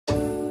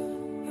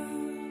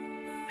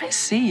I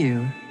see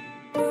you.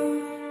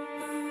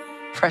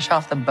 Fresh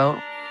off the boat,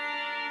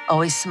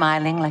 always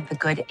smiling like the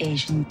good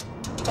Asian.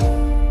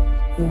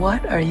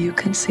 What are you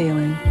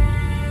concealing?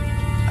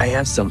 I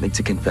have something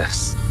to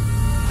confess.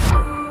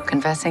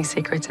 Confessing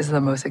secrets is the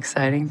most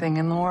exciting thing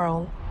in the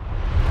world.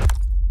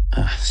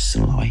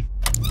 Xin lỗi.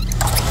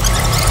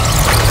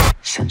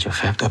 Xin cho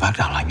phép tôi bắt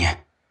đầu lại nha.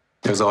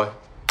 Được rồi.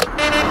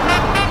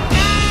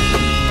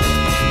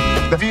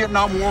 The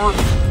Vietnam War,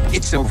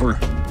 it's over.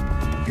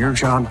 Your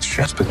job has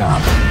just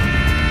begun.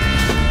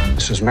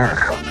 This is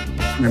America.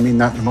 I mean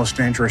that in the most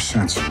dangerous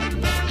sense.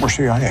 We're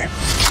CIA.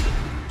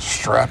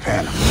 Strap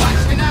in.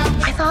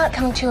 I thought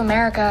coming to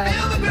America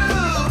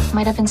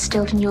might have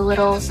instilled in you a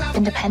little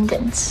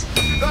independence.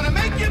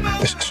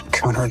 This is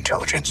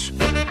counterintelligence.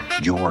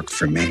 You work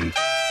for me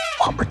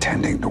while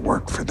pretending to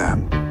work for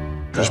them.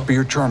 Just be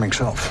your charming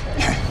self.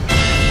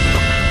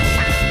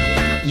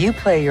 You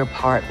play your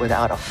part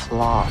without a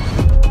flaw.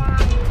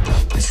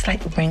 It's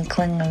like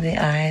wrinkling of the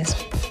eyes,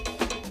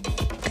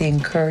 the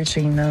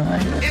encouraging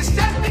nod.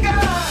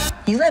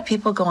 You let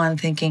people go on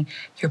thinking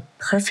you're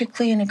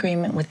perfectly in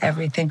agreement with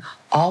everything,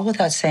 all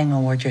without saying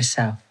a word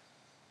yourself.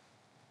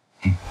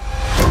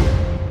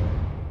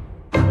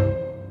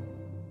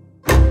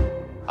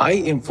 I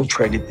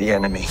infiltrated the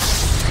enemy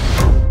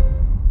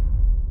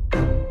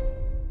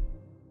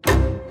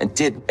and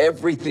did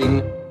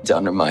everything to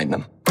undermine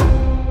them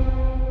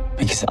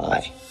because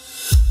I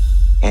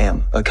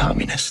am a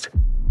communist.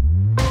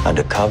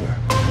 Undercover.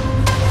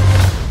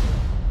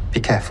 Be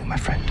careful, my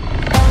friend.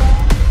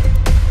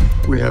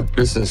 We have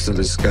business to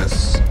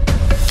discuss.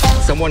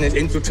 Someone has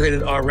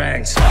infiltrated our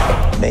ranks.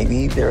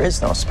 Maybe there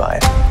is no spy.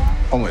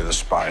 Only the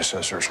spy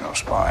says there's no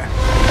spy.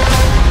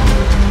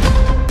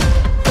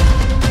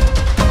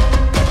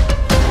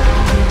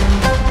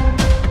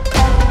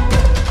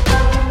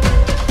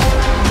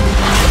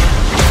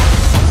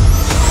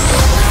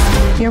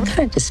 You're kind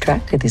of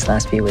distracted these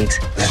last few weeks.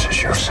 This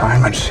is your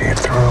assignment. See it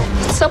through.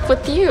 What's up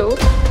with you?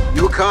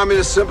 You a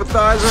communist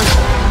sympathizer?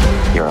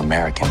 You're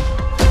American.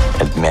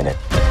 Admit it.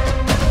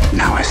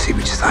 Now I see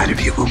which side of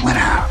you will win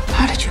out.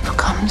 How did you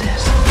become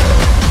this?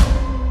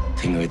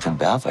 Thì người tình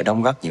báo phải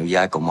đóng rất nhiều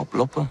vai cùng một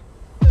lúc á.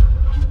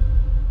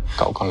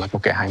 Cậu còn là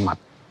một kẻ hai mặt.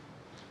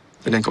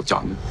 Cho nên cậu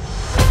chọn.